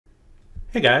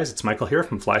Hey guys, it's Michael here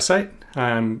from Flysight.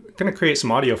 I'm going to create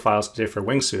some audio files today for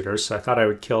wingsuiters, so I thought I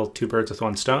would kill two birds with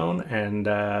one stone and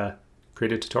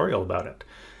create a tutorial about it.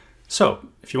 So,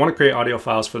 if you want to create audio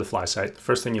files for the Flysight, the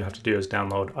first thing you have to do is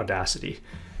download Audacity.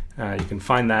 You can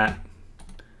find that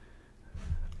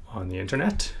on the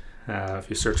internet. If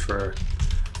you search for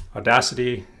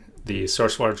Audacity, the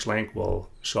SourceForge link will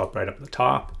show up right up at the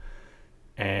top.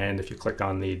 And if you click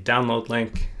on the download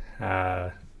link,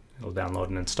 it'll download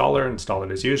an installer, install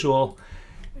it as usual,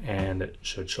 and it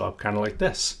should show up kind of like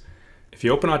this. If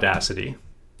you open Audacity,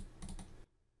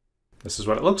 this is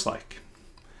what it looks like.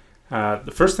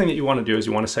 The first thing that you want to do is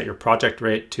you want to set your project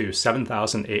rate to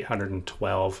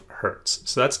 7,812 Hertz.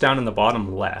 So that's down in the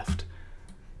bottom left.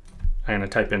 I'm going to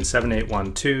type in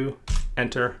 7812,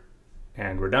 enter,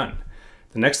 and we're done.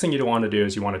 The next thing you want to do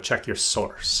is you want to check your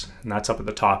source, and that's up at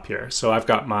the top here. So I've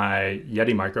got my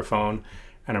Yeti microphone,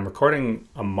 and I'm recording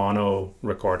a mono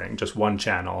recording, just one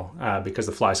channel, because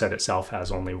the Flysight itself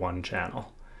has only one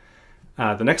channel.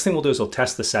 The next thing we'll do is we'll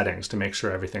test the settings to make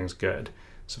sure everything's good.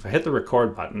 So if I hit the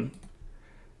record button,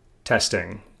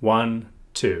 testing, 1,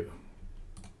 2,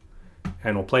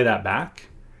 and we'll play that back.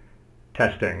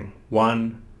 Testing,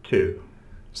 1, 2.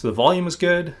 So the volume is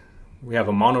good. We have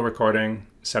a mono recording,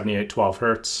 7812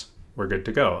 Hertz. We're good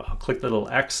to go. I'll click the little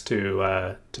X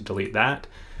to delete that.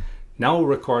 Now we'll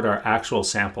record our actual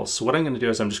samples. So what I'm going to do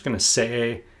is I'm just going to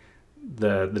say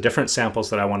the different samples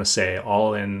that I want to say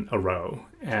all in a row,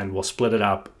 and we'll split it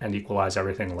up and equalize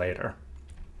everything later.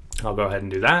 I'll go ahead and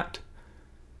do that.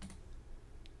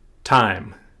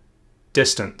 Time,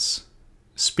 distance,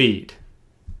 speed.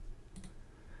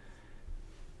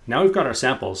 Now we've got our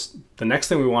samples. The next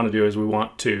thing we want to do is we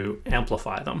want to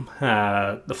amplify them.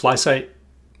 The Flysight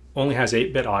only has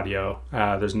 8-bit audio.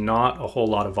 There's not a whole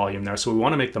lot of volume there, so we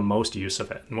want to make the most use of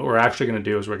it. And what we're actually going to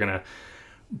do is we're going to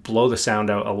blow the sound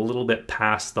out a little bit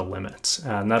past the limits.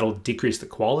 And that'll decrease the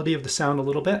quality of the sound a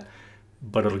little bit,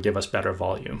 but it'll give us better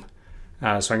volume. So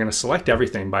I'm going to select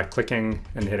everything by clicking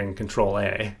and hitting Control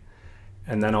A.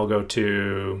 And then I'll go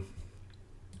to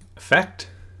Effect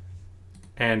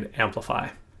and Amplify.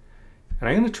 And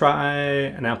I'm going to try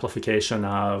an amplification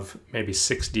of maybe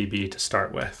 6 dB to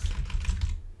start with.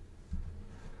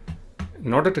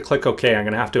 In order to click OK, I'm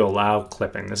going to have to allow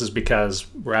clipping. This is because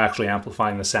we're actually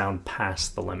amplifying the sound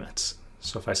past the limits.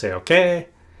 So if I say OK,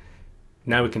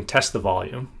 now we can test the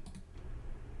volume.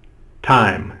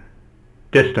 Time,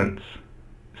 distance,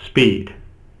 speed.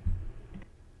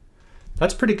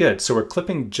 That's pretty good. So we're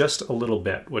clipping just a little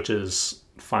bit, which is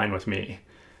fine with me.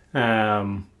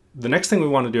 The next thing we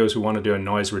want to do is we want to do a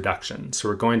noise reduction. So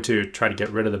we're going to try to get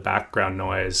rid of the background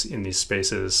noise in these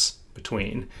spaces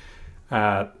between.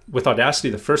 With Audacity,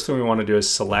 the first thing we want to do is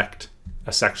select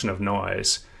a section of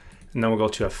noise, and then we'll go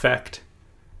to Effect,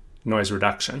 Noise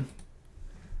Reduction.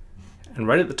 And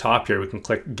right at the top here, we can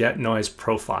click Get Noise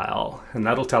Profile, and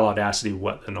that'll tell Audacity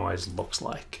what the noise looks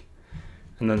like.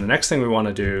 And then the next thing we want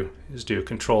to do is do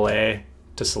Control A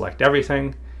to select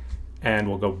everything, and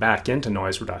we'll go back into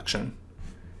Noise Reduction,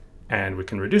 and we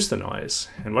can reduce the noise.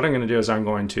 And what I'm going to do is I'm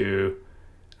going to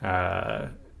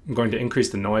increase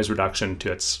the noise reduction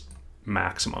to its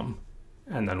maximum,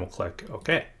 and then we'll click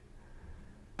OK.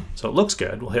 So it looks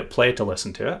good. We'll hit play to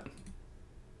listen to it.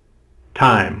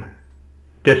 Time,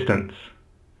 distance,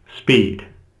 speed.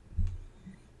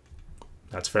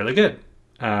 That's fairly good.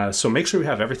 So make sure we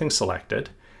have everything selected,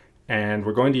 and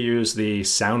we're going to use the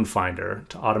sound finder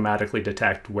to automatically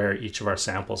detect where each of our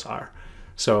samples are.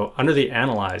 So under the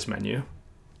Analyze menu,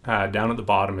 down at the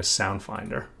bottom is Sound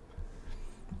Finder.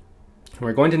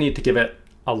 We're going to need to give it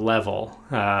a level.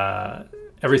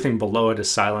 Everything below it is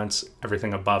silence,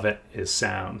 everything above it is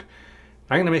sound.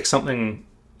 I'm going to make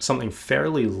something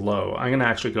fairly low. I'm going to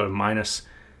actually go to minus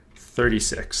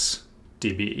 36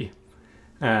 dB.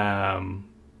 And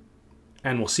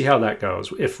we'll see how that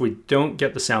goes. If we don't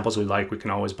get the samples we like, we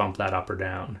can always bump that up or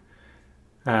down.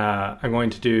 I'm going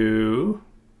to do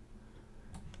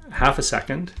half a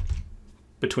second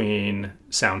between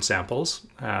sound samples.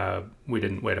 We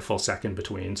didn't wait a full second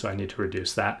between, so I need to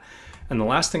reduce that. And the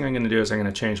last thing I'm going to do is I'm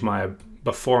going to change my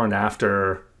before and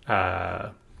after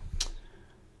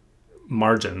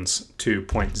margins to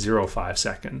 0.05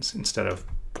 seconds instead of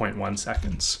 0.1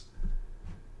 seconds.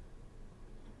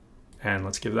 And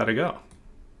let's give that a go.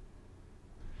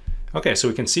 Okay, so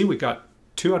we can see we got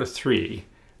 2 out of 3.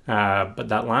 But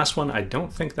that last one, I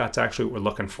don't think that's actually what we're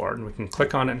looking for. And we can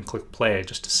click on it and click play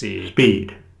just to see.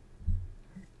 Speed.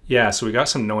 Yeah, so we got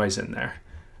some noise in there.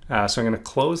 So I'm going to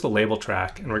close the label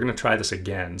track, and we're going to try this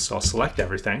again. So I'll select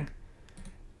everything,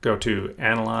 go to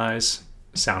Analyze,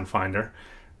 Sound Finder.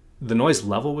 The noise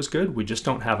level was good, we just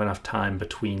don't have enough time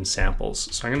between samples.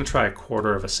 So I'm going to try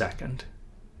 1/4 of a second.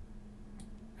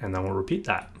 And then we'll repeat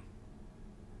that.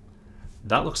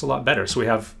 That looks a lot better. So we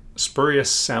have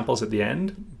spurious samples at the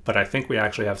end, but I think we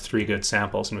actually have 3 good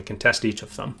samples and we can test each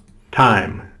of them.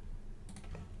 Time.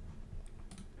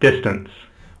 Distance.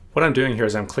 What I'm doing here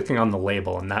is I'm clicking on the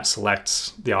label and that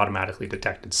selects the automatically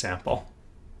detected sample.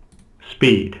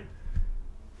 Speed.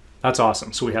 That's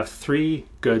awesome. So we have 3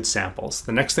 good samples.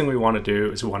 The next thing we want to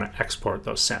do is we want to export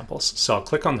those samples. So I'll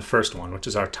click on the first one, which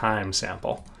is our time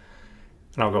sample.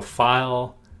 And I'll go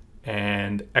File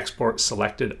and Export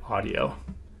Selected Audio.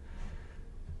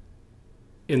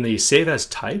 In the Save As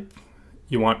Type,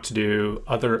 you want to do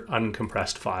Other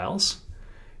Uncompressed Files.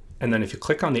 And then if you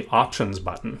click on the Options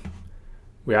button,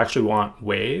 we actually want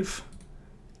WAV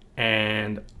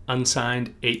and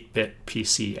unsigned 8-bit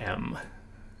PCM.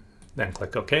 Then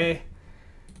click OK,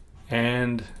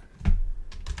 and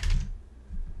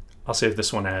I'll save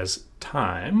this one as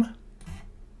time,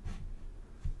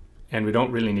 and we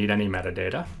don't really need any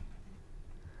metadata.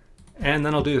 And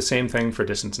then I'll do the same thing for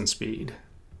distance and speed.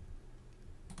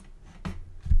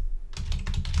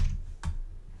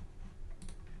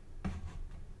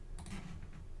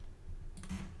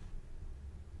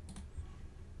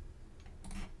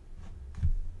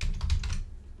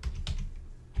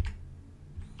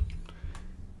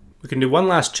 We can do one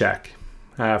last check.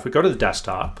 If we go to the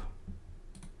desktop,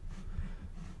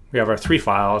 we have our 3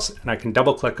 files, and I can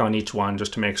double click on each one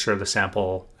just to make sure the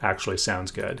sample actually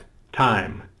sounds good.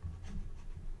 Time.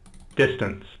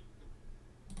 Distance.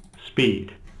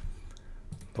 Speed.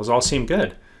 Those all seem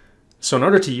good. So in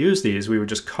order to use these, we would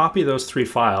just copy those 3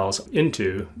 files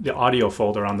into the audio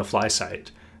folder on the flysight.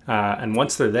 And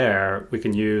once they're there, we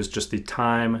can use just the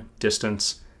time,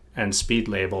 distance, and speed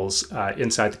labels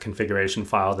inside the configuration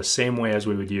file the same way as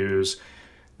we would use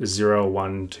 0,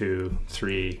 1, 2,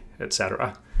 3,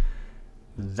 etc.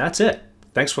 That's it.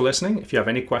 Thanks for listening. If you have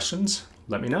any questions,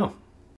 let me know.